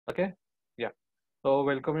Okay. Yeah. So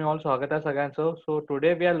welcome you all. स्वागत आहे सगळ्यांचं. So today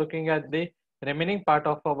we are looking at the remaining part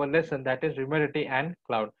of our lesson, that is humidity and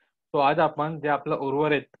cloud. So आज आपण जे आपलं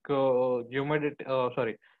उर्वरित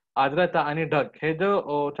humidity आर्द्रता आणि ढग हे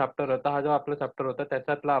जो चॅप्टर होता, हा जो आपला चॅप्टर होता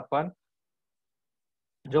त्याच्यातला आपण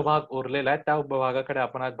जो भाग उरलेला आहे त्या भागाकडे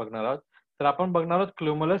आपण आज बघणार आहोत. तर आपण बघणार आहोत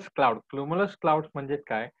क्युमुलस क्लाउड. क्युमुलस क्लाउड म्हणजे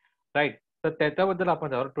काय, राईट? तर त्याच्याबद्दल आपण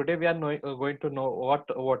जाणार. Today we R going to know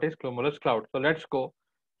what is cumulus cloud. So let's go.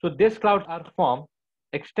 So these clouds are formed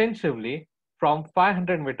extensively from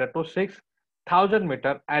 500 meter to 6,000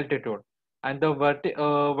 meter altitude, and the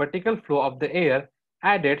vertical flow of the air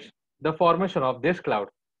aids the formation of this cloud.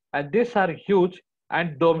 And these are huge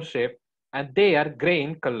and dome shaped, and they are gray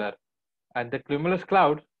in color. And the cumulus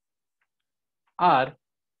clouds are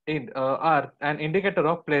are an indicator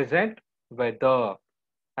of pleasant weather.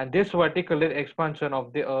 And this vertical expansion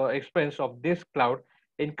of the expanse of this cloud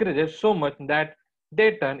increases so much that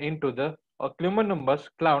they turn into the cumulonimbus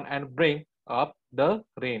cloud and bring up the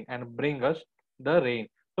rain and bring us the rain.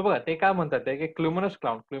 So बघा ते काय म्हणतात ते की क्लुमिनस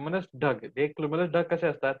cloud, क्लुमिनस ढग. हे क्लुमिनस ढग कसे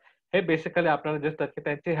असतात, हे बेसिकली आपल्याला दिसतात की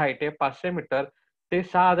त्यांची हाईट आहे 500 मीटर ते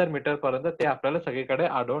 6000 मीटर पर्यंत ते आपल्याला सगळीकडे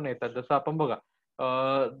आढळून येतात. जसं आपण बघा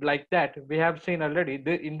like that we have seen already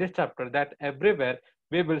in this chapter that everywhere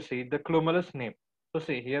we will see the cumulus name. So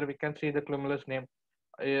see here we can see the cumulus name.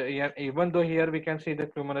 Even though here we can see the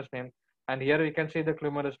cumulus name, and here we can see the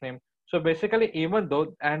cumulus name. So basically, even though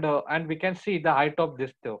and we can see the height of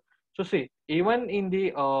this too. So see, even in the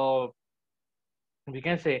we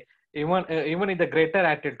can say even in the greater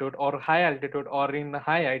altitude or high altitude or in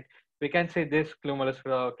high height, we can see this cumulus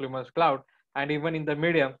cloud, and even in the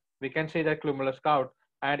medium we can see the cumulus cloud,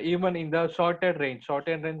 and even in the shorted range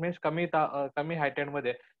means kami heighted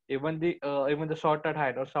मध्ये even the shorted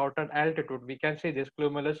height or shorted altitude we can see this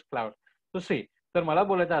cumulus cloud. So see, तर मला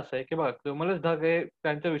बोलायचं असं आहे की बघा क्युमुलस ढग हे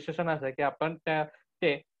त्यांचं विशेषण असं आहे की आपण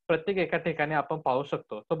ते प्रत्येक एका ठिकाणी आपण पाहू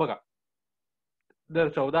शकतो. तर बघा जर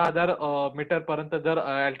 14,000 मीटर पर्यंत जर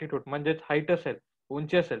अल्टिट्यूड म्हणजेच हाईट असेल,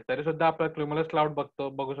 उंची असेल, तरी सुद्धा आपला क्युमुलस क्लाउड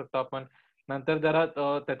बघू शकतो आपण. नंतर जरा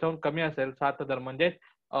त्याच्याहून कमी असेल 7,000 म्हणजे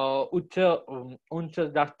उंच,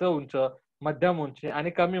 जास्त उंच, मध्यम उंची आणि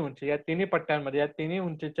कमी उंची या तिन्ही पट्ट्यांमध्ये, या तिन्ही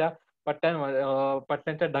उंचीच्या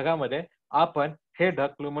पट्ट्यांच्या ढगामध्ये आपण हे ढग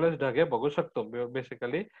क्युमुलस ढग हे बघू शकतो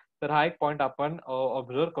बेसिकली. तर हा एक पॉईंट आपण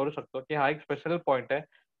ऑब्झर्व करू शकतो की हा एक स्पेशल पॉईंट आहे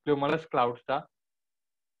क्युमुलस क्लाउडचा.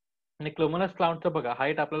 आणि क्युमुलस क्लाउडचं बघा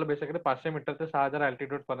हाईट आपल्याला बेसिकली 500 मीटर ते 6,000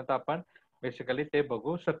 अल्टिट्यूड पर्यंत आपण बेसिकली ते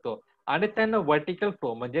बघू शकतो. आणि त्यांना वर्टिकल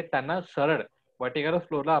फ्लो म्हणजे त्यांना सरळ वर्टिकल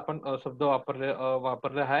फ्लोला आपण शब्द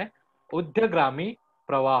वापरले आहे उद्यग्रामी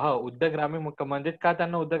प्रवाह. उद्यग्रामी म्हणजे का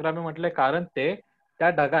त्यांना उद्यग्रामी म्हटले, कारण ते त्या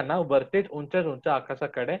ढगांना वरतीच उंच उंच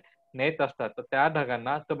आकाशाकडे नेत असतात. तर त्या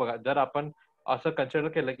ढगांना तर बघा जर आपण असं कन्सिडर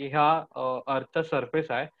केलं की हा अर्थचा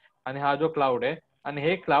सरफेस आहे आणि हा जो क्लाउड आहे आणि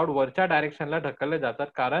हे क्लाउड वरच्या डायरेक्शनला ढकलले जातात,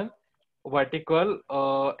 कारण वर्टिकल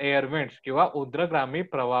एअरवेंट्स किंवा उर्ध्वगामी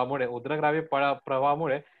प्रवाहामुळे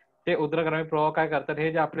ते उर्ध्वगामी प्रवाह काय करतात,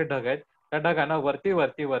 हे जे आपले ढग आहेत त्या ढगांना वरती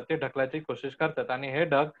वरती वरती ढकलायची कोशिश करतात आणि हे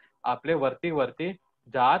ढग आपले वरती वरती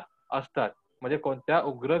जात असतात. म्हणजे कोणत्या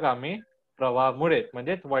उग्रगामी प्रवाहामुळे,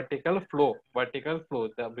 म्हणजे vertical flow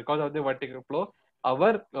because of the vertical flow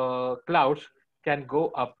our clouds can go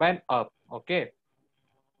up and up, okay,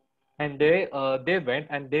 and they went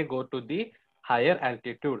and they go to the higher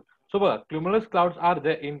altitude. So cumulus clouds are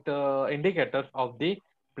the indicators of the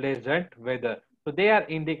pleasant weather. So they are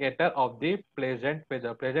indicator of the pleasant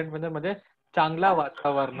weather. Pleasant weather म्हणजे चांगला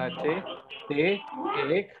वातावरणाचे ते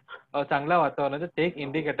एक चांगल्या वातावरणाचे ते एक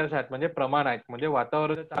indicators आहेत, म्हणजे प्रमाण आहेत. म्हणजे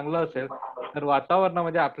वातावरण चांगलं असेल तर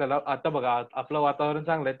वातावरणामध्ये आपल्याला आता बघा आपलं वातावरण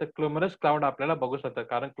चांगलं आहे तर क्युमुलस क्लाउड आपल्याला बघू शकतात,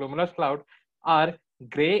 कारण क्युमुलस cloud R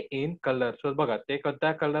grey in colour. So बघा ते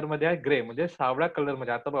कोणत्या कलर मध्ये आहे, ग्रे म्हणजे सावळ्या कलर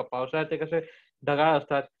मध्ये. आता बघा पावसाळ्यात ते कसे ढगाळ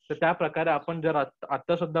असतात, तर त्या प्रकारे आपण जर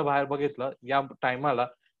आता सुद्धा बाहेर बघितलं या टायमाला,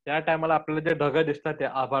 त्या टायमाला आपल्याला जे ढग दिसतात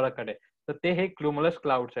त्या आभाळाकडे, तर ते हे क्युमुलस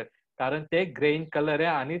क्लाउड्स आहेत, कारण ते ग्रे इन कलर आहे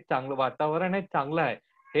आणि चांगलं वातावरण हे चांगलं आहे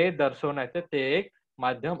हे दर्शवण्याचे ते एक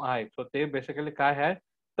माध्यम आहे. सो ते बेसिकली काय आहे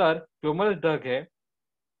तर क्युमुलस ढग हे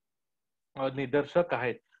निदर्शक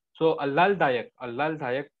आहेत. सो आल्हाददायक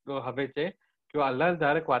हवेचे किंवा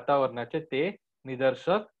आल्हाददायक वातावरणाचे ते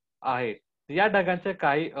निदर्शक आहेत. या ढगांचे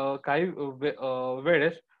काही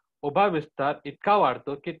वेळेस उभा विस्तार इतका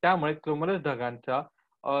वाढतो की त्यामुळे क्युमुलस ढगांचा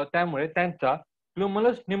त्यामुळे त्यांचा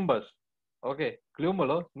क्युमुलस निंबस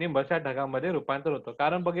क्युमुलो निंबस या ढगामध्ये रूपांतर होतं.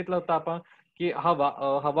 कारण बघितलं होतं आपण की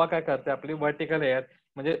हवा काय करते, आपली वर्टिकल एअर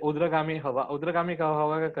म्हणजे उर्ध्वगामी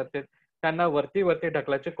हवा काय करते, त्यांना वरती वरती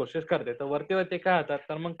ढकलायची कोशिश करते. तर वरती वरती काय होतात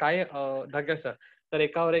तर मग काय ढग असतात तर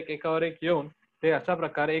एकावर एक येऊन ते अशा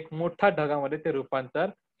प्रकारे एक मोठ्या ढगामध्ये ते रूपांतर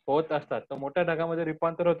होत असतात. तर मोठ्या ढगामध्ये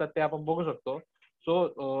रूपांतर होतात ते आपण बघू शकतो.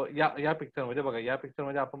 सो या या पिक्चरमध्ये बघा, या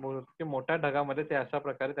पिक्चरमध्ये आपण बघू शकतो की मोठ्या ढगामध्ये ते अशा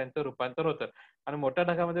प्रकारे त्यांचं रूपांतर होतं आणि मोठ्या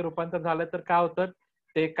ढगामध्ये रूपांतर झालं तर काय होतं,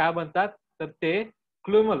 ते काय बनतात, तर ते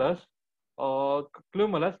क्युमुलस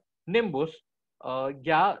क्युमुलस निंबूस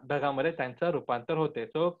या ढगामध्ये त्यांचं रूपांतर होते.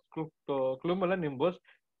 सो क्युमुलस निंबूस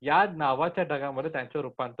या नावाच्या ढगामध्ये त्यांचे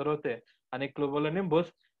रूपांतर होते आणि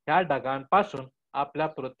क्युमुलोनिंबस ह्या ढगांपासून आपल्या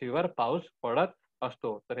पृथ्वीवर पाऊस पडत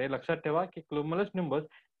असतो. तर हे लक्षात ठेवा की क्युमुलस निंबस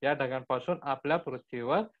या ढगांपासून आपल्या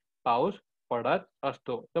पृथ्वीवर पाऊस पडत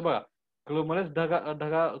असतो. तर बघा,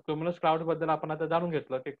 क्युमुलस क्लाउड बद्दल आपण आता जाणून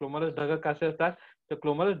घेतलं की क्युमुलस ढग कसे असतात. तर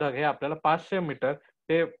क्युमुलस ढग हे आपल्याला 500 मीटर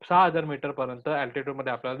ते 6000 मीटर पर्यंत अल्टिट्यूड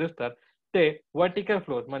मध्ये आपल्याला दिसतात. ते व्हर्टिकल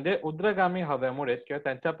फ्लोज म्हणजे ऊर्ध्वगामी हवेमुळे किंवा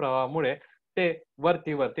त्यांच्या प्रवाहामुळे ते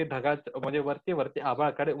वरती म्हणजे वरती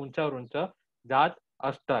आभाळाकडे उंचावर उंच जात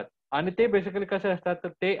असतात आणि ते बेसिकली कसे असतात, तर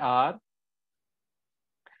ते आर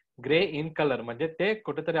ग्रे इन कलर म्हणजे ते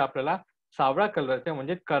कुठेतरी आपल्याला सावळा कलरचे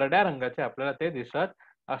म्हणजे करड्या रंगाचे आपल्याला ते दिसत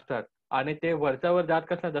असतात आणि ते वरच्यावर जात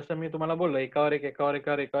कसं, जसं मी तुम्हाला बोललो एकावर एक एकावर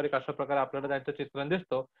एकावर एकावर एक अशा प्रकारे आपल्याला त्यांचं चित्रण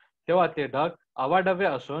दिसतो. तेव्हा ते ढग अवाढव्य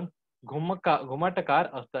असून घुमटकार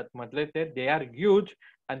असतात. म्हटले ते they are huge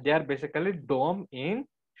and they are basically dome in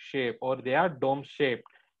shape और they are dome shape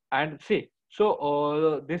and C.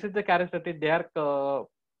 So this is the characteristic they are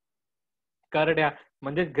करड्या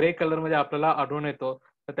म्हणजे ग्रे कलर मध्ये आपल्याला आढळून येतो.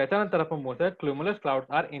 तर त्याच्यानंतर आपण बोलतोय क्युमुलस cloud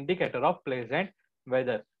R indicator of pleasant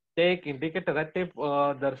weather. ते एक इंडिकेटर आहेत, ते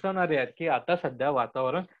दर्शवणारे आहेत की आता सध्या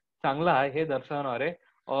वातावरण चांगलं आहे हे दर्शवणारे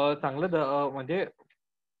चांगलं म्हणजे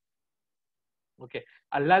ओके,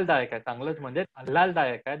 आल्हाददायक आहे. चांगलंच म्हणजे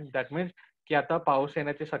आल्हाददायक आहे. दॅट मीन्स की आता पाऊस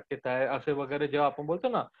येण्याची शक्यता आहे असे वगैरे जेव्हा आपण बोलतो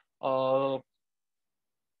ना,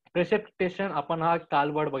 प्रेसिपिटेशन आपण हा काल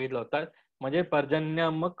वर्ड बघितला होता. म्हणजे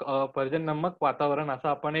पर्जन्यात्मक वातावरण असा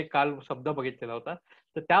आपण एक काल शब्द बघितलेला होता.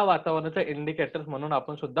 तर त्या वातावरणाचे इंडिकेटर्स म्हणून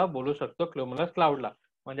आपण सुद्धा बोलू शकतो क्युमुलस क्लाउडला.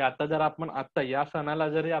 म्हणजे आता जर आपण आता या सणाला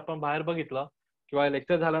जरी आपण बाहेर बघितलं किंवा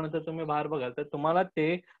लेक्चर झाल्यानंतर तुम्ही बाहेर बघाल तर तुम्हाला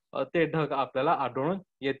ते ढग आपल्याला आढळून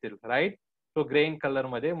येतील, राइट. तो ग्रे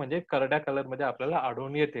कलरमध्ये म्हणजे करड्या कलरमध्ये आपल्याला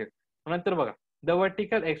आढळून येतील. नंतर बघा, the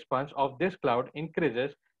vertical एक्सपान्स of this cloud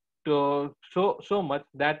increases so much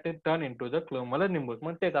that it turn into the क्युमुलस nimbus.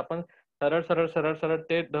 मग तेच आपण सरळ सरळ सरळ सरळ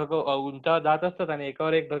ते ढग उंचावर जात असतात आणि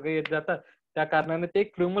एकावर एक ढग येत जातात. त्या कारणाने ते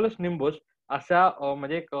क्युमुलस निंबस अशा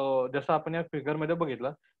म्हणजे जसं आपण या फिगर मध्ये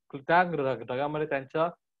बघितलं, त्या ढगामध्ये त्यांचं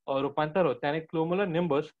रूपांतर होते आणि क्युमुलस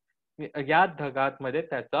निंबस या ढगांमध्ये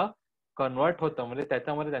त्याचा कन्वर्ट होतं म्हणजे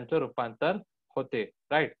त्याच्यामध्ये त्यांचं रूपांतर होते,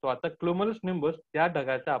 राईट. तो आता क्युमुलस निंबस या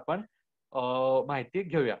ढगाचा आपण माहिती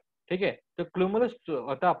घेऊया. ठीक आहे. तर क्युमुलस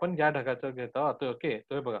आता आपण या ढगाचं घेत आहोत. ओके,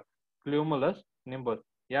 तर बघा, क्युमुलस निंबस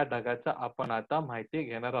या ढगाचा आपण आता माहिती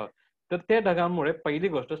घेणार आहोत. तर त्या ढगांमुळे पहिली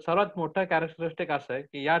गोष्ट सर्वात मोठा कॅरेक्टरिस्टिक असं आहे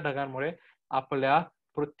की या ढगांमुळे आपल्या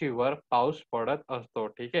पृथ्वीवर पाऊस पडत असतो.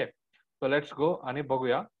 ठीक आहे. सो लेट्स गो आणि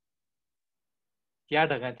बघूया या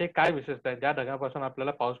ढगांचे काय विशेषता आहेत. ज्या ढगापासून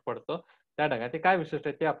आपल्याला पाऊस पडतो त्या ढगाचे काय विशेषता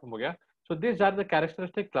आहेत ते आपण बघूया. So this R the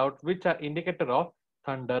characteristic cloud which are indicator of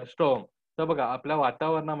thunder storm. तर बघा, आपल्या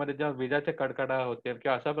वातावरणामध्ये जेव्हा विजाचे कडकडाट होते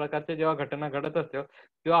किंवा अशा प्रकारचे जेव्हा घटना घडत असते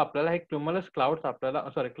तेव्हा आपल्याला हे क्युमुलस क्लाउड्स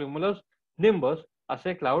आपल्याला क्युमुलस निंबस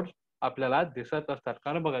असे क्लाउड्स आपल्याला दिसत असतात.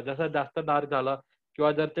 कारण बघा, जसं जास्त डार्क झालं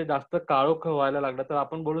किंवा जर ते जास्त काळोख व्हायला लागलं तर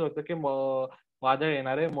आपण बोलू शकतो की वादळ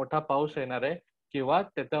येणार आहे, मोठा पाऊस येणार आहे किंवा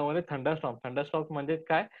त्याच्यामध्ये थंडरस्टॉर्म म्हणजे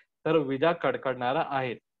काय, तर विजा कडकडणारा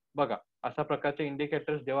आहेत. बघा, अशा प्रकारचे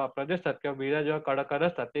इंडिकेटर्स जेव्हा आपल्याला दिसतात किंवा विजा जेव्हा कडकत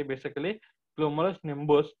असतात ते बेसिकली क्युमुलस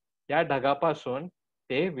निंबस या ढगापासून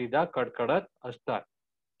ते विजा कडकडत असतात.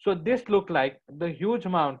 So this look like the huge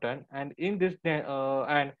mountain and in this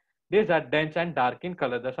and this R dense and dark in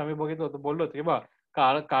colour. जसं आम्ही बघितलं होतं, बोललो होतो की बघा,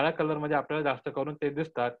 काळ्या कलर मध्ये आपल्याला जास्त करून ते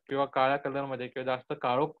दिसतात किंवा काळ्या कलर मध्ये किंवा जास्त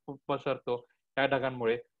काळोख पसरतो त्या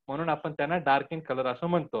ढगांमुळे, म्हणून आपण त्यांना डार्क इन कलर असं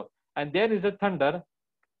म्हणतो. And there is a thunder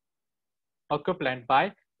ऑक्युप्लॅन्ड bye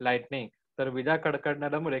lightning. तर विजा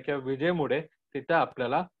कडकडण्यामुळे किंवा विजेमुळे तिथे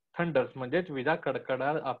आपल्याला थंडर्स म्हणजेच विजा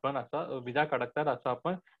कडकडार आपण असा विजा कडकतात असं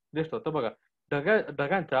आपण दिसतो. तर बघा,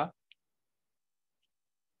 ढगांच्या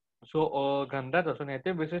घनदाट असून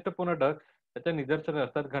याचे विशिष्टपूर्ण ढग त्याचे निदर्शन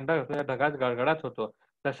असतात. घनदाट असून या ढगात गडगडाट होतो.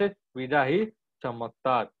 तसेच विजाही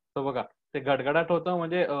चमकतात. तर बघा, ते गडगडाट होतं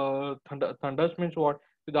म्हणजे थंडर्स मीन्स व्हॉट,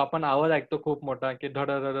 की जो आपण आवाज ऐकतो खूप मोठा की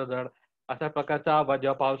धड धड धड अशा प्रकारचा आवाज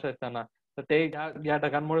जेव्हा पाऊस असताना, तर ते या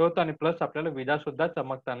ढगांमुळे होतं आणि प्लस आपल्याला विजा सुद्धा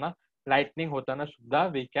चमकताना, लाइटनिंग होताना सुद्धा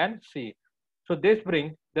we can see. So this bring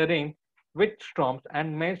the rain with storms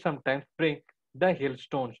and may sometimes bring the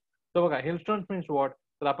हिलस्टोन्स. तर बघा, हिलस्टोन्स मीन्स व्हॉट,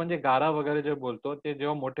 तर आपण जे गारा वगैरे जे बोलतो, ते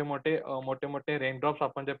जेव्हा मोठे-मोठे रेनड्रॉप्स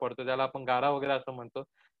आपण जे पडतो, त्याला आपण गारा वगैरे असं म्हणतो.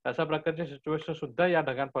 अशा प्रकारची सिच्युएशन सुद्धा या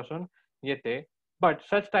ढगांपासून येते. But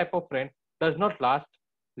such type of rain does not last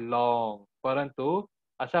long. परंतु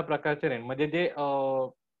अशा प्रकारचे रेन म्हणजे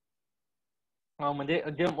म्हणजे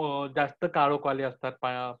जे जास्त काळोखाली असतात,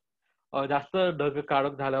 जास्त ढग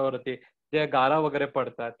काळोख झाल्यावरती जे गारा वगैरे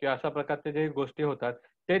पडतात किंवा अशा प्रकारचे जे गोष्टी होतात,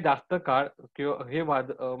 ते जास्त काळ किंवा हे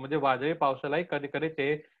म्हणजे वादळी पावसालाही कधी-कधी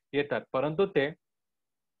ते येतात. परंतु ते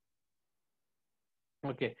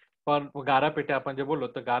ओके. पण गारापेटी आपण जे बोललो,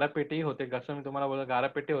 तर गारापेटी होते. जसं मी तुम्हाला बोललो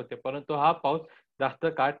गारापेटी होते. परंतु हा पाऊस जास्त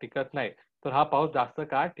काळ टिकत नाही. तर हा पाऊस जास्त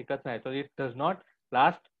काळ टिकत नाही. So it does not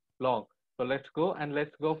last long. So let's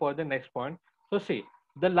go for the next point. So see,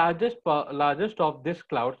 the largest of these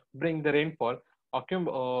clouds bring the rainfall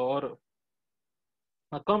or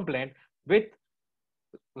accompanied with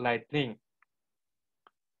lightning,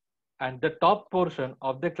 and the top portion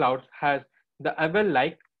of the clouds has the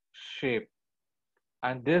oval-like shape.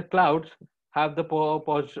 And these clouds have the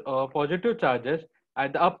positive charges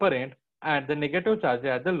at the upper end and the negative charges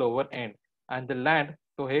at the lower end. And the land,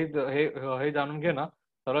 तो हे जाणून घेणं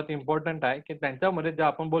सर्वात important आहे की त्यांच्यामध्ये जे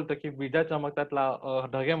आपण बोलतो की विजा चमकतात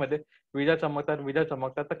ढगेमध्ये विजा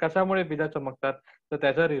चमकतात तर कशामुळे विजा चमकतात तर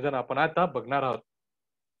त्याचं रिझन आपण आता बघणार आहोत.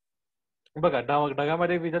 बघा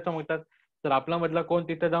ढगामध्ये विजा चमकतात तर आपला मधला कोण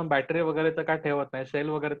तिथे जाऊन बॅटरी वगैरे तर काय ठेवत नाही, सेल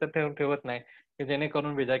वगैरे तर ठेवत नाही की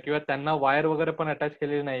जेणेकरून विजा किंवा त्यांना वायर वगैरे पण अटॅच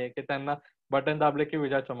केलेली नाहीये की त्यांना बटन दाबले की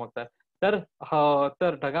विजा चमकतात. तर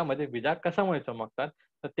तर ढगामध्ये विजा कशामुळे चमकतात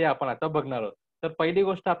तर ते आपण आता बघणार आहोत. तर पहिली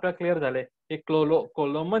गोष्ट आपल्याला क्लिअर झाली की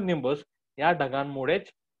कोलोमन निंबस या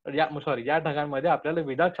ढगांमुळेच या ढगांमध्ये आपल्याला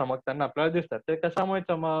विजा चमकताना आपल्याला दिसतात. ते कशामुळे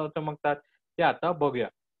चमकतात ते आता बघूया.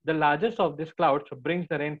 The largest of these clouds brings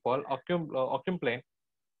the rainfall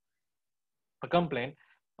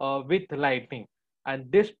with lightning, and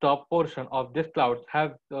this top portion of these clouds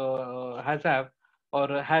has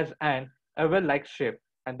an oval-like shape,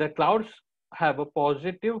 and the clouds have a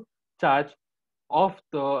positive charge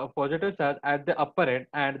at the upper end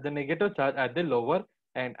and the negative charge at the lower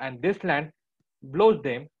end, and blows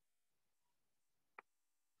them,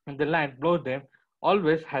 the land blows them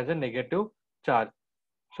always has a negative charge.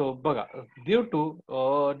 So, बघा, due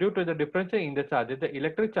to the difference in the charges, the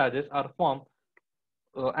electric charges are formed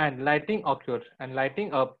and lighting occurs and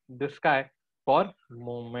lighting up the sky for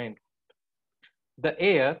movement. The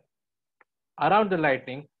air around the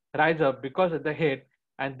lightning rise up because of the heat,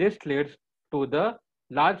 and this leads to the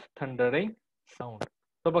large thundering sound.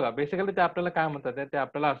 So बघा basically ते आपल्याला काय म्हणतात ते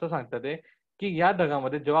आपल्याला असं सांगतात ते की या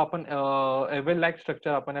ढगामध्ये जेव्हा आपण एव्हल लाईक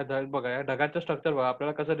स्ट्रक्चर आपण बघा या ढगाचं स्ट्रक्चर बघा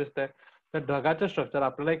आपल्याला कसं दिसतंय तर ढगाचं स्ट्रक्चर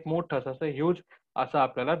आपल्याला एक मोठं असं ह्यूज असं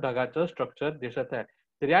आपल्याला ढगाचं स्ट्रक्चर दिसत आहे.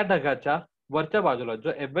 तर या ढगाच्या वरच्या बाजूला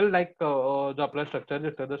जो एव्हल लाईक जो आपला स्ट्रक्चर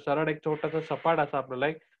दिसतोय तो सरळ एक छोटासा सपाट असा आपल्याला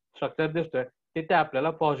एक स्ट्रक्चर दिसतोय. तिथे आपल्याला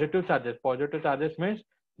positive charges means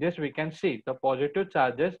yes we can see the positive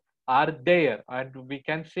charges are there and we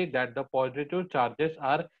can see that the positive charges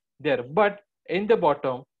are there but in the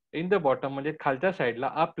bottom म्हणजे खालच्या साईडला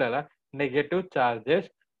आपल्याला निगेटिव्ह चार्जेस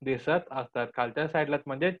दिसत असतात. खालच्या साईडला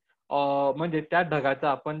म्हणजे त्या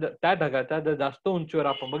ढगाचा जर जास्त उंचीवर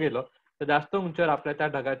आपण बघितलं तर जास्त उंचीवर आपल्या त्या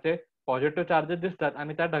ढगाचे पॉझिटिव्ह चार्जेस दिसतात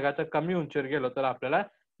आणि त्या ढगाच्या कमी उंचीवर गेलो तर आपल्याला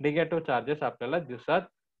निगेटिव्ह चार्जेस आपल्याला दिसत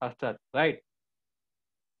असतात. राईट.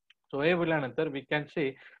 So हे बोलल्यानंतर we can see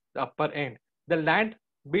the upper end. The land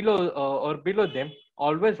below them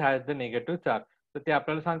always has the negative charge. तर ते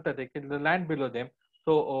आपल्याला सांगतात की the land below them.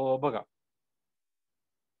 So बघा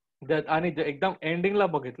आणि एकदम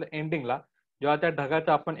एंडिंगला जेव्हा त्या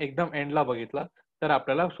ढगाचा आपण एकदम एंडला बघितला तर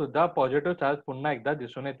आपल्याला सुद्धा पॉझिटिव्ह चार्ज पुन्हा एकदा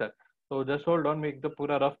दिसून येतात. So just hold on me एकदा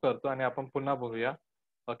पुरा रफ करतो आणि आपण पुन्हा बघूया.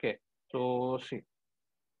 ओके. सो सी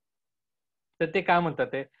तर ते काय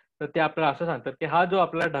म्हणतात तर ते आपल्याला असं सांगतात की हा जो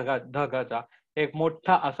आपला ढगाचा एक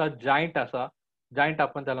मोठा असा जायंट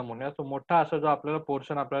आपण त्याला म्हणूया. तो मोठा असा जो आपल्याला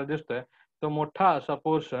पोर्शन आपल्याला दिसतोय तो मोठा असा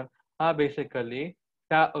पोर्शन हा बेसिकली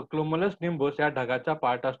त्या क्लोमोलस निंबस या ढगाचा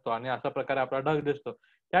पार्ट असतो आणि अशा प्रकारे आपला ढग दिसतो.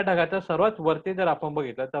 त्या ढगाच्या सर्वात वरती जर आपण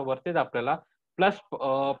बघितलं तर वरतीच आपल्याला प्लस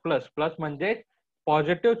प्लस प्लस म्हणजे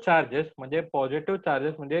पॉझिटिव्ह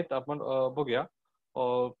चार्जेस म्हणजे आपण बघूया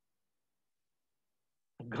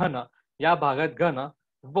घन या भागात घन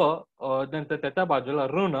व नंतर त्याच्या बाजूला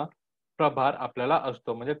ऋण प्रभार आपल्याला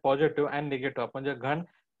असतो. म्हणजे पॉझिटिव्ह अँड निगेटिव्ह आपण जे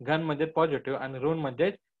घन म्हणजे पॉझिटिव्ह आणि ऋण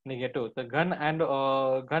म्हणजे निगेटिव्ह. तर घन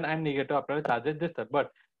अँड निगेटिव्ह आपल्याला चार्जेस दिसतात.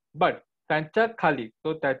 बट त्यांच्या खाली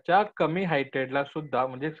तो त्याच्या कमी हायटेडला सुद्धा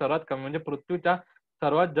म्हणजे सर्वात कमी म्हणजे पृथ्वीच्या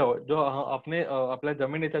सर्वात जवळ जो आपल्या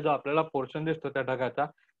जमिनीचा जो आपल्याला पोर्शन दिसतो त्या ढगाचा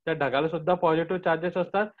त्या ढगाला सुद्धा पॉझिटिव्ह चार्जेस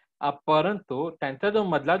असतात परंतु त्यांचा जो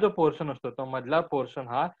मधला जो पोर्शन असतो तो मधला पोर्शन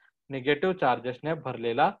हा निगेटिव्ह चार्जेसने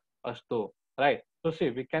भरलेला असतो. Right. So C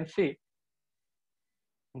we can see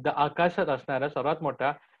आकाशात असणाऱ्या सर्वात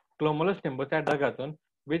मोठ्या क्लोमोलस निंबूच्या ढगातून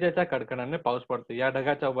विजेच्या कडकडाने पाऊस पडतो. या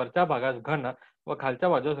ढगाच्या वरच्या भागास घन व खालच्या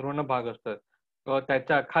बाजूस ऋण भाग असतात.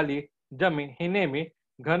 त्याच्या खाली जमीन ही नेहमी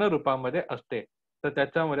घन रूपामध्ये असते. तर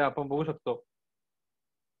त्याच्यामध्ये आपण बघू शकतो,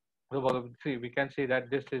 we can see that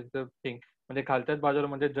this is the thing. म्हणजे खालच्याच बाजूला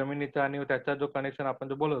म्हणजे जमिनीचा आणि त्याचा जो कनेक्शन आपण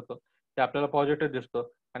जो बोलत होतो ते आपल्याला पॉझिटिव्ह दिसतो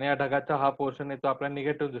आणि या ढगाचा हा पोर्शन आहे तो आपल्याला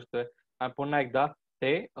निगेटिव्ह दिसतोय आणि पुन्हा एकदा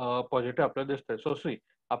ते पॉझिटिव्ह आपल्याला दिसतोय. सो सी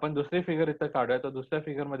आपण दुसरी फिगर इथं काढूया. तर दुसऱ्या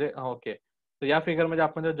फिगर मध्ये ओके, तर या फिगर मध्ये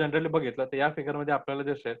आपण जर जनरली बघितलं तर या फिगर मध्ये आपल्याला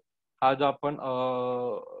दिसेल हा जो आपण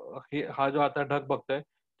हा जो आता ढग बघतोय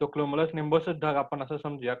तो क्लोमोलस निंबसच ढग आपण असं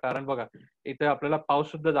समजूया. कारण बघा इथे आपल्याला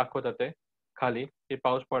पाऊस सुद्धा दाखवतात ते खाली हे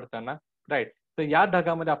पाऊस पडताना. राईट. तर या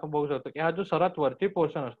ढगामध्ये आपण बघू शकतो की हा जो सर्वात वरती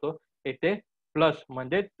पोर्शन असतो इथे प्लस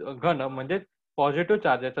म्हणजे घन म्हणजे पॉझिटिव्ह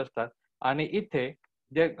चार्जेस असतात आणि इथे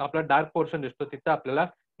जे आपला डार्क पोर्शन दिसतो तिथे आपल्याला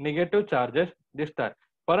निगेटिव्ह चार्जेस दिसतात.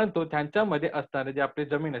 परंतु त्यांच्यामध्ये असणारे जे आपली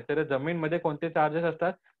जमीन असते त्या जमीनमध्ये कोणते चार्जेस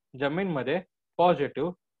असतात? जमीनमध्ये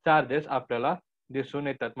पॉझिटिव्ह चार्जेस आपल्याला दिसून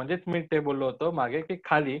येतात. म्हणजेच मी ते बोललो होतो मागे की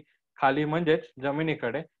खाली खाली म्हणजेच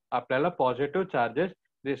जमिनीकडे आपल्याला पॉझिटिव्ह चार्जेस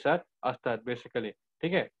दिसत असतात बेसिकली.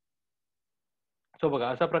 ठीक आहे. सो बघा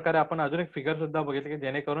अशा प्रकारे आपण अजून एक फिगर सुद्धा बघितली की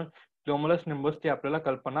जेणेकरून क्युमुलस निंबसची आपल्याला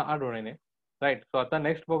कल्पना आढळून येते. राईट. सो आता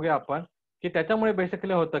नेक्स्ट बघूया आपण की त्याच्यामुळे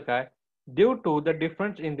बेसिकली होतं काय? Due to the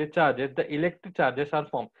difference in the charges the electric charges R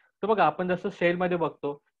form. तर बघा आपण जसं सेलमध्ये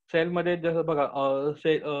बघतो, सेलमध्ये जसं बघा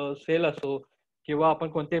सेल असो किंवा आपण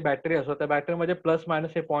कोणतीही बॅटरी असो त्या बॅटरीमध्ये प्लस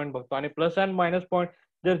मायनस हे पॉईंट बघतो आणि प्लस अँड मायनस पॉईंट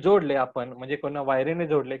जर जोडले आपण म्हणजे कोणा वायरीने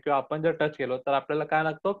जोडले किंवा आपण जर टच केलो तर आपल्याला काय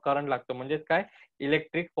लागतो? करंट लागतो. म्हणजे काय?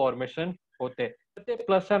 इलेक्ट्रिक फॉर्मेशन होते. तर ते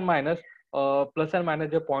प्लस अँड मायनस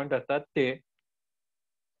जे पॉइंट असतात ते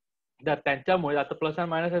तर त्यांच्यामुळे आता प्लस अँड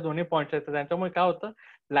मायनस हे दोन्ही पॉइंट्स आहेत. तर त्यांच्यामुळे काय होतं?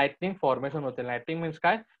 लाइटनिंग फॉर्मेशन होते. लाइटनिंग मीन्स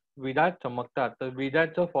काय? विजा चमकतात. तर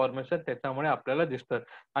विजाचं फॉर्मेशन त्याच्यामुळे आपल्याला दिसतं.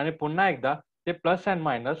 आणि पुन्हा एकदा ते प्लस अँड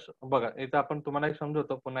मायनस बघा इथं आपण तुम्हाला एक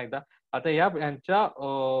समजवतो पुन्हा एकदा. आता यांच्या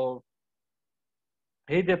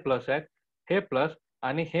हे जे प्लस आहेत, हे प्लस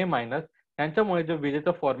आणि हे मायनस यांच्यामुळे जे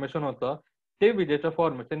विजेचं फॉर्मेशन होतं, ते विजेचं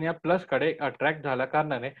फॉर्मेशन या प्लसकडे अट्रॅक्ट झाल्या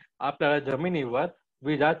कारणाने आपल्याला जमिनीवर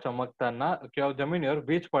विजा चमकताना किंवा जमिनीवर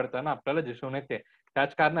वीज पडताना आपल्याला दिसून येते.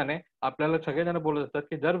 त्याच कारणाने आपल्याला सगळेजण बोलत असतात,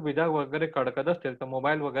 की जर विजा वगैरे कडकत असतील, तर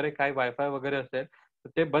मोबाईल वगैरे काही वायफाय वगैरे असेल, तर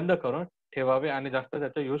ते बंद करून ठेवावे आणि जास्त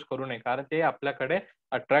त्याचा यूज करू नये. कारण ते आपल्याकडे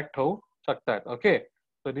अट्रॅक्ट होऊ शकतात. Okay.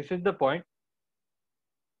 So this is the point.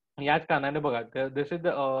 याच कारणाने बघा दिस is the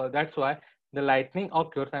that's why the lightning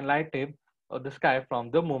ऑक्युअर्स and लाइटेन the sky from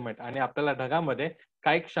the movement आणि आपल्याला ढगामध्ये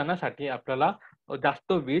काही क्षणासाठी आपल्याला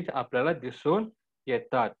जास्त वीज आपल्याला दिसून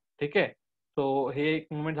येतात. ठीक आहे. सो हे एक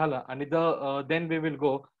मूव्हमेंट झालं आणि then we will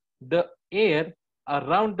go the air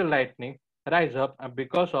around the lightning rise up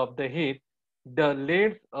because of the heat the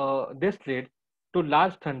lead this lead to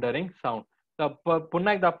large thundering sound. तर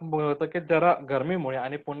पुन्हा एकदा आपण बघतो की जरा गरमीमुळे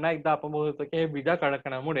आणि पुन्हा एकदा आपण बघतो की हे विजा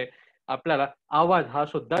कडकण्यामुळे आपल्याला आवाज हा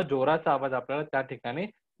सुद्धा जोराचा आवाज आपल्याला त्या ठिकाणी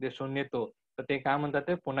दिसून येतो. तर ते काय म्हणतात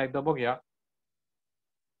ते पुन्हा एकदा बघूया.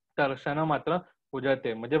 तर क्षण मात्र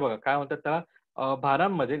उजळते. म्हणजे बघा काय म्हणतात त्याला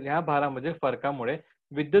भारांमधील ह्या भारामधील फरकामुळे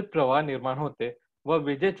विद्युत प्रवाह निर्माण होते व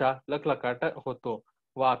विजेचा लखलखाट होतो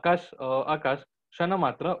व आकाश क्षण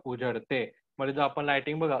मात्र उजळते. म्हणजे जर आपण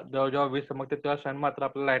लाइटिंग बघा जेव्हा जेव्हा वीज चमकते तेव्हा क्षण मात्र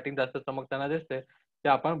आपल्याला लाइटिंग जास्त चमकताना दिसते ते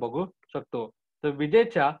आपण बघू शकतो. तर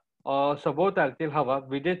विजेच्या सभोवतालतील हवा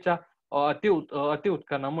विजेच्या अति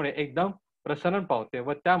उत्खननामुळे एकदम प्रसरण पावते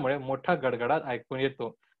व त्यामुळे मोठा गडगडाट ऐकून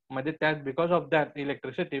येतो. म्हणजे त्यात because of that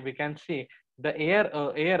electricity we can see the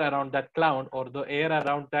air around that cloud और the air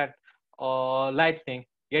around that lightning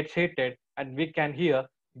gets heated and we can hear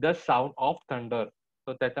the sound of thunder.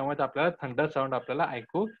 So त्याच्यामुळे आपल्याला थंडर साऊंड आपल्याला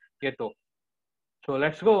ऐकू येतो. So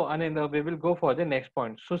let's go and we will go for the next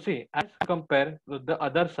point. So see, as compared with the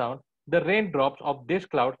other sound, the raindrops of this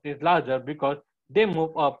cloud is larger because they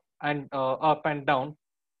move up and down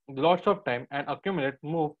lots of time and accumulate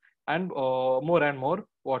and more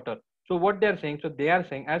water. So what they are saying, so they are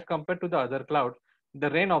saying as compared to the other clouds, the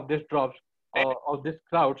rain of these drops of these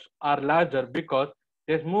clouds are larger because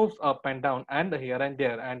this moves up and down and here and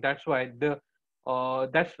there, and that's why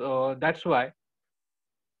that's why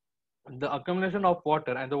the accumulation of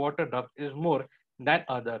water and the water drops is more than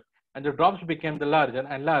others, and the drops became the larger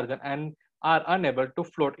and are unable to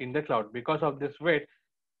float in the cloud. Because of this weight,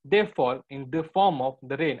 they fall in the form of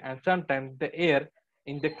the rain, and sometimes the air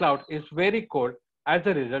in the cloud is very cold. As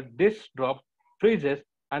a result, this drop freezes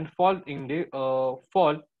and fall in the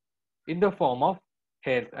form of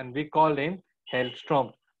health and we call in health strong.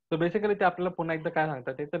 So basically ते आपल्याला पुन्हा एकदा काय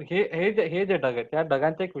सांगतात ते, तर हे जे ढग आहेत, या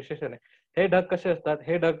ढगांचं एक विशेषण आहे. हे ढग कसे असतात,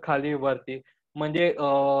 हे ढग खाली वरती म्हणजे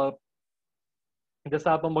जसं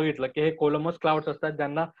आपण बघितलं की हे कोलमस क्लाउड्स असतात,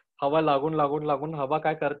 ज्यांना हवा लागून लागून लागून हवा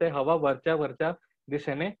काय करते, हवा वरच्या वरच्या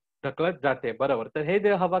दिशेने ढकलत जाते. बरोबर. तर हे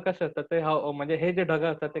जे हवा कसे असतात ते म्हणजे हे जे ढग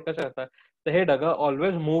असतात ते कसे असतात, तर हे ढग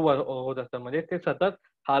ऑलवेज मूव्ह होत असतात, म्हणजे ते सतत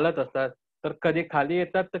हालत असतात. तर कधी खाली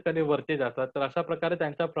येतात तर कधी वरती जातात. तर अशा प्रकारे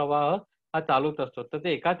त्यांचा प्रवाह हा चालूच असतो. तर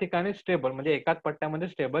ते एका ठिकाणी स्टेबल म्हणजे एकाच पट्ट्यामध्ये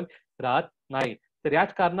स्टेबल राहत नाही. तर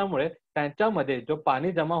याच कारणामुळे त्यांच्यामध्ये जो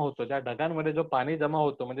पाणी जमा होतो, त्या ढगांमध्ये जो पाणी जमा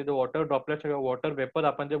होतो, म्हणजे जो वॉटर ड्रॉपलेट्स किंवा वॉटर वेपर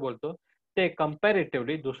आपण जे बोलतो, ते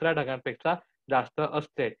कंपॅरेटिव्हली दुसऱ्या ढगांपेक्षा जास्त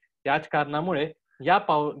असते. याच कारणामुळे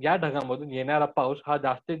या ढगांमधून येणारा पाऊस हा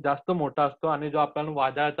जास्तीत जास्त मोठा असतो आणि जो आपण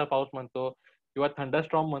वादळाचा पाऊस म्हणतो किंवा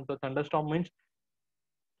थंडरस्टॉर्म म्हणतो. थंडरस्टॉर्म मीन्स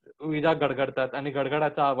विजा गडगडतात आणि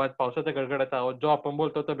गडगडाचा आवाज, पावसाचा गडगडाचा आवाज जो आपण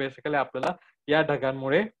बोलतो, तो बेसिकली आपल्याला या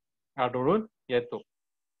ढगांमुळे आढळून येतो.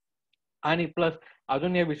 आणि प्लस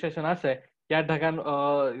अजून हे विशेषण असं आहे, या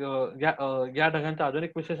या ढगांचं अजून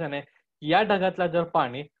एक विशेषण आहे, की या ढगातला जर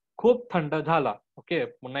पाणी खूप थंड झाला, ओके,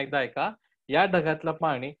 पुन्हा एकदा ऐका, या ढगातलं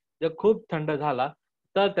पाणी जर खूप थंड झाला,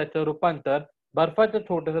 तर त्याचं रूपांतर बर्फाच्या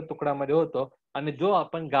छोट्याशा तुकड्यामध्ये होतं आणि जो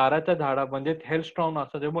आपण गाराच्या झाडा म्हणजे हेलस्टॉर्म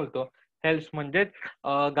असं जे बोलतो, हेल्स म्हणजेच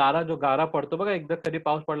जो गारा पडतो बघा, एकदा कधी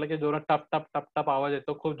पाऊस पडला की जोरात टप टप टप टप आवाज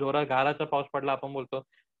येतो. खूप जोरात गाराचा पाऊस पडला आपण बोलतो.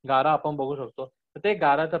 गारा आपण बघू शकतो. तर ते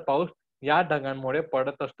गाराचा पाऊस या ढगांमुळे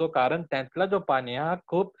पडत असतो, कारण त्यातला जो पाणी हा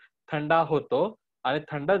खूप थंड होतो आणि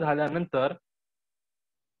थंड झाल्यानंतर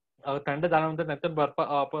नंतर बर्फ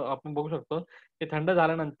आपण बघू शकतो, की थंड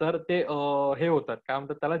झाल्यानंतर ते हे होतात, काय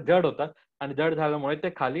म्हणतात त्याला, जड होतात आणि जड झाल्यामुळे ते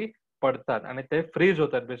खाली पडतात आणि ते फ्रीज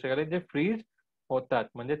होतात. बेसिकली जे फ्रीज होतात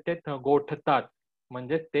म्हणजे ते गोठतात.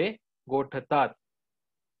 म्हणजे ते गोठतात.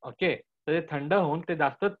 ओके. तर ते थंड होऊन ते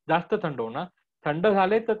जास्त जास्त थंड होणार. थंड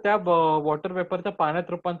झाले तर त्या वॉटर वेपरचं पाण्यात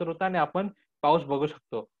रूपांतर होतं आणि आपण पाऊस बघू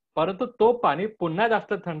शकतो. परंतु तो पाणी पुन्हा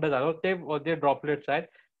जास्त थंड झाल्यावर ते जे ड्रॉपलेट्स आहेत,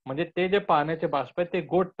 म्हणजे ते जे पाण्याचे बाष्प आहेत ते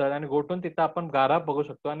गोठतात आणि गोठून तिथं आपण गारा बघू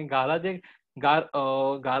शकतो आणि गारा जे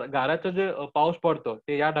गाराचा जे पाऊस पडतो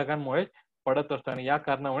ते या ढगांमुळे पडत असतो आणि या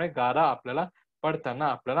कारणामुळे गारा आपल्याला पडताना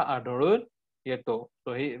आपल्याला आढळून येतो.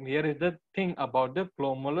 So here is the thing about the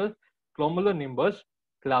क्लोमोलोनिंबस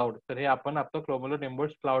cloud. तर हे आपण आपलं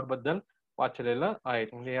क्लोमोलोनिंबस क्लाउड बद्दल वाचलेलं आहे.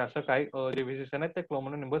 म्हणजे असं काही जे विशेषण आहे ते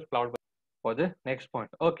क्लोमोलोनिंबस cloud for the next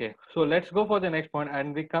point. Okay, so let's go for the next point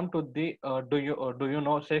and we come to the do you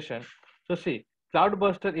know session. So see,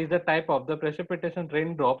 cloudbuster is the type of the precipitation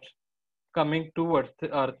raindrops coming towards the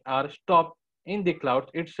earth are stopped in the clouds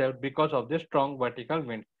itself because of the strong vertical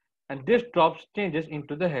wind, and this drops changes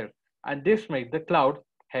into the air and this makes the cloud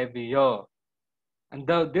heavier,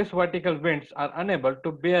 and these vertical winds are unable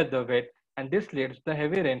to bear the weight and this leads to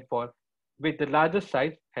heavy rainfall with the larger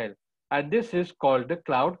size hail, and this is called the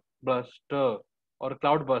cloud buster or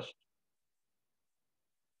cloud burst,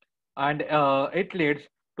 and it leads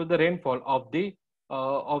to the rainfall of the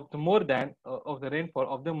more than of the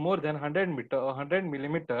rainfall of the more than 100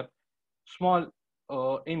 millimeter small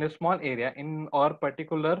in a small area in or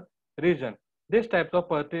particular region. This type of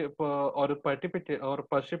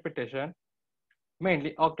precipitation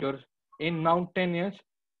mainly occurs in mountainous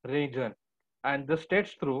region, and the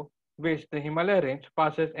states through which the Himalaya range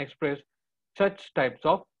passes express such types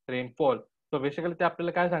of rainfall. So basically ते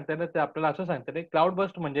आपल्याला काय सांगतात ना, ते आपल्याला असं सांगतात cloud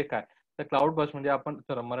burst म्हणजे काय. तर क्लाउड बस्ट म्हणजे आपण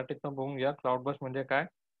चला मराठीत बघून घ्या. क्लाउड बस्ट म्हणजे काय,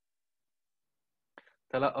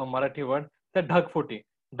 त्याला मराठी वर्ड तर ढगफुटी.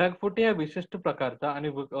 ढगफुटी या विशिष्ट प्रकारचा आणि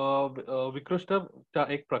विकृष्टचा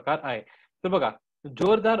एक प्रकार आहे. तर बघा,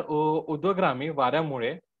 जोरदार उद्वगामी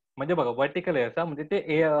वाऱ्यामुळे म्हणजे बघा वर्टिकल एअरचा म्हणजे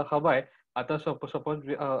ते हवा आहे. आता suppose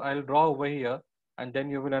I will draw over here and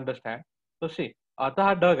then you will understand. So C, आता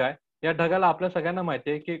हा ढग आहे. या ढगाला आपल्या सगळ्यांना माहिती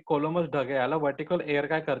आहे की कोलमस ढग आहे. याला वर्टिकल एअर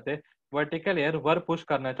काय करते, वर्टिकल एअर वर पुश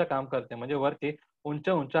करण्याचं काम करते. म्हणजे वरती उंच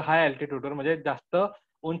उंच हाय अल्टिट्यूडवर म्हणजे जास्त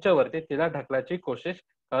उंचवरती तिला ढकलायची कोशिश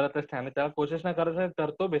करत असते आणि त्याला कोशिश नाही करत तर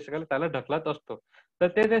तो बेसिकली त्याला ढकलत असतो. तर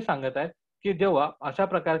ते सांगत आहेत की जेव्हा अशा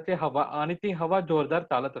प्रकारची हवा आणि ती हवा जोरदार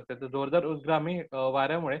चालत असते, तर जोरदार उद्गामी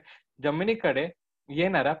वाऱ्यामुळे जमिनीकडे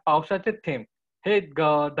येणाऱ्या पावसाचे थेंब हे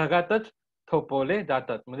ढगातच थोपवले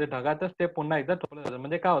जातात. म्हणजे ढगातच ते पुन्हा एकदा थोपवले जातात.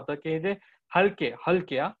 म्हणजे काय होतं की हे जे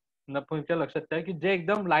हलक्या तुमच्या लक्षात ठेवा की जे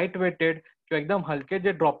एकदम लाईट वेटेड किंवा एकदम हलके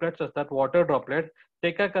जे ड्रॉपलेट्स असतात, वॉटर ड्रॉपलेट्स,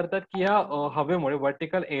 ते काय करतात की या हवेमुळे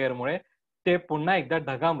वर्टिकल एअरमुळे ते पुन्हा एकदा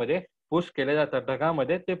ढगामध्ये पुश केले जातात.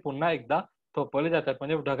 ढगामध्ये ते पुन्हा एकदा थोपवले जातात.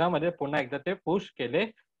 म्हणजे ढगामध्ये पुन्हा एकदा ते पुश केले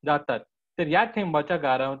जातात. तर या थेंबाच्या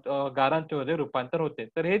गारांचे मध्ये रूपांतर होते.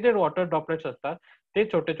 तर हे जे वॉटर ड्रॉपलेट्स असतात ते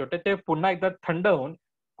छोटे छोटे ते पुन्हा एकदा थंड होऊन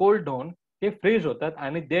कोल्ड होऊन ते फ्रीज होतात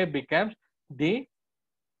आणि दे becomes the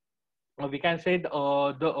we can say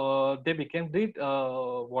they became the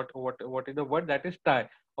what is the word that is sty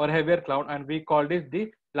or heavier cloud, and we called it the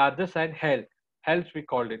larger side hells we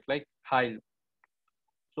called it like hail.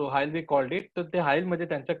 So हाईल we called it. तर ते हाईलमध्ये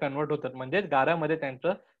त्यांचं convert होतात, म्हणजेच गारामध्ये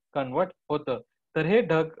त्यांचं convert होतं. तर हे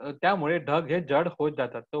ढग त्यामुळे ढग हे जड होत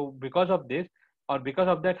जातात. सो बिकॉज ऑफ दिस और बिकॉज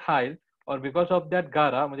ऑफ दॅट हाईल और बिकॉज ऑफ दॅट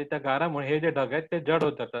गारा, म्हणजे त्या गारामुळे हे जे ढग आहेत ते जड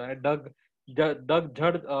होत जातात आणि ढग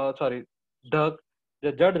जड सॉरी ढग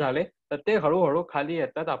जे जड झाले तर ते हळूहळू खाली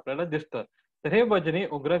येतात आपल्याला दिसतं. तर हे वजनी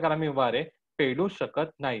उग्रगामी वारे पेलू शकत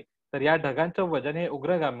नाही. तर या ढगांचं वजन हे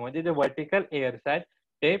उग्रगामी म्हणजे जे व्हर्टिकल एअर्स आहेत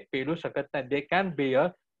ते पेलू शकत नाही. They can bare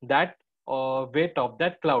that weight of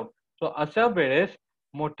that cloud. So अशा वेळेस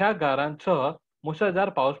मोठ्या गारांसह मुसळधार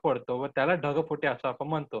पाऊस पडतो व त्याला ढगफुटी असं आपण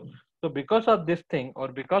म्हणतो. So because of this thing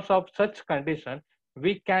और because of such condition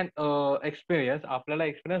we can experience, आपल्याला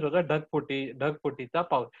एक्सपिरियन्स होतो ढगफुटीचा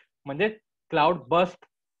पाऊस म्हणजे cloud burst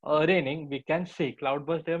raining we can see. Cloud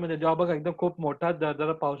burst म्हणजे जेव्हा बघा एकदम खूप मोठा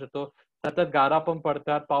जरा पाऊस येतो, सतत गारा पण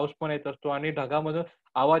पडतात, पाऊस पण येत असतो आणि ढगामधून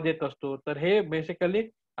आवाज येत असतो. तर हे बेसिकली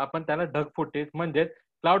आपण त्याला ढगफुटी म्हणजेच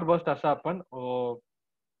क्लाउड बस्ट असं आपण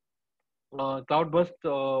क्लाउड बस्ट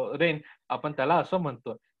रेन आपण त्याला असं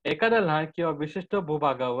म्हणतो. एखाद्या लहान किंवा विशिष्ट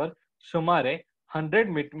भूभागावर सुमारे 100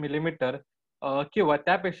 मिलीमीटर किंवा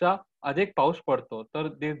त्यापेक्षा अधिक पाऊस पडतो. तर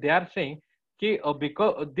दे आर सेइंग की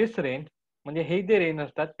बिकॉज दिस रेन म्हणजे हे जे रेन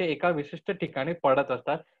असतात ते एका विशिष्ट ठिकाणी पडत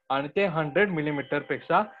असतात आणि ते 100 मिलीमीटर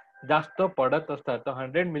पेक्षा जास्त पडत असतात. तर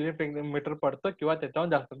 100 मिलीमीटर पडतं किंवा त्याच्याहून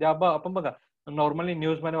जास्त. जे आपण बघा नॉर्मली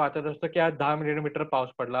न्यूजमध्ये वाचत असतो की आज 10 मिलीमीटर पाऊस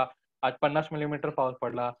पडला, आज 50 मिलीमीटर पाऊस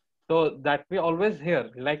पडला. So that we always hear,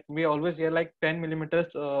 like we always hear like 10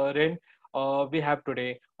 millimeters rain we have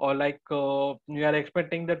today, or like we are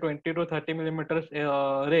expecting the 20 to 30 millimeters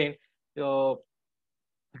rain uh,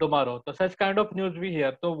 tomorrow. So such kind of news we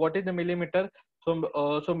hear. So what is the millimeter?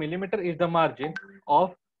 So millimeter is the margin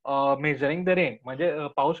of measuring the rain. म्हणजे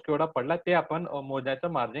पाऊस केवढा पडला ते आपण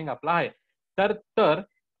मोजायचं margin आपलं आहे. तर तर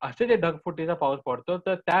असे जे ढगफुटीचा पाऊस पडतो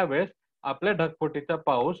तर त्यावेळेस आपल्या ढगफुटीचा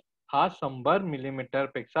पाऊस हा 100 मिलीमीटर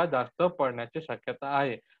पेक्षा जास्त पडण्याची शक्यता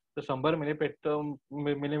आहे. तर 100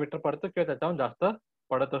 मिलीमीटर पडतो किंवा त्याच्याहून जास्त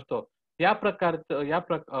पडत असतो. ह्या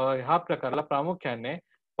प्रकारला प्रामुख्याने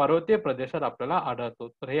पर्वतीय प्रदेशात आपल्याला आढळतो.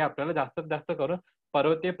 तर हे आपल्याला जास्तीत जास्त करून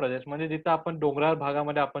पर्वतीय प्रदेश म्हणजे जिथं आपण डोंगराळ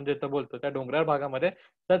भागामध्ये आपण जिथं बोलतो त्या डोंगराळ भागामध्ये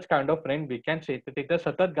such kind of rain we can see. तर तिथे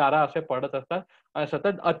सतत गारा असे पडत असतात आणि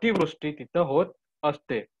सतत अतिवृष्टी तिथं होत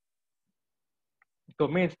असते. So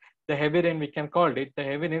means the heavy rain we can call it, the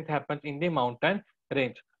heavy rain happens in the mountain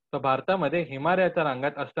range. तर भारतामध्ये हिमालयाच्या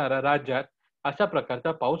रांगात असणाऱ्या राज्यात अशा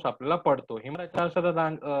प्रकारचा पाऊस आपल्याला पडतो. हिमालयाच्या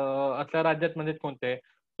असल्या राज्यात म्हणजे कोणते?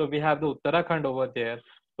 So we have the Uttarakhand over there.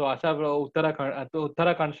 So अशा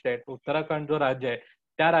उत्तराखंड स्टेट, उत्तराखंड जो राज्य आहे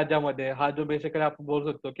त्या राज्यामध्ये हा जो बेसिकली आपण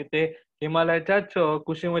बोलू शकतो की ते हिमालयाच्याच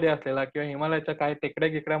कुशीमध्ये असलेला किंवा हिमालयाच्या काही टेकड्या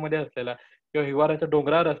गिकड्यामध्ये असलेला किंवा हिमालयाच्या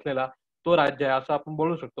डोंगरावर असलेला तो राज्य आहे असं आपण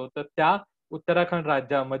बोलू शकतो. तर त्या उत्तराखंड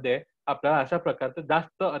राज्यामध्ये आपल्याला अशा प्रकारचं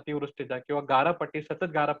जास्त अतिवृष्टीचा किंवा सतत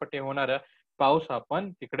गारापट्टी होणारा पाऊस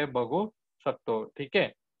आपण तिकडे बघू शकतो. ठीक आहे.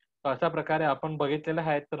 तर अशा प्रकारे आपण बघितलेला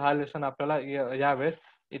आहे. तर हा लेसन आपल्याला यावेळेस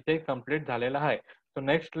इथे कंप्लीट झालेला आहे. So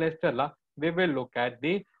next लेक्चरला we will look at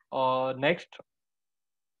the next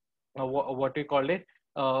what we call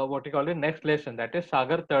it next lesson, that is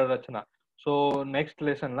Sagar तळरचना. So next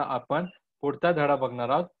लेसनला आपण पुढचा धडा बघणार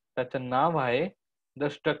आहोत. त्याचं नाव आहे the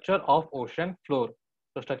structure of ocean floor.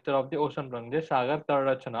 Structure of the ocean floor म्हणजे सागर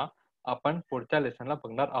तळरचना आपण पुढच्या लेसनला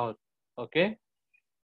बघणार आहोत. ओके.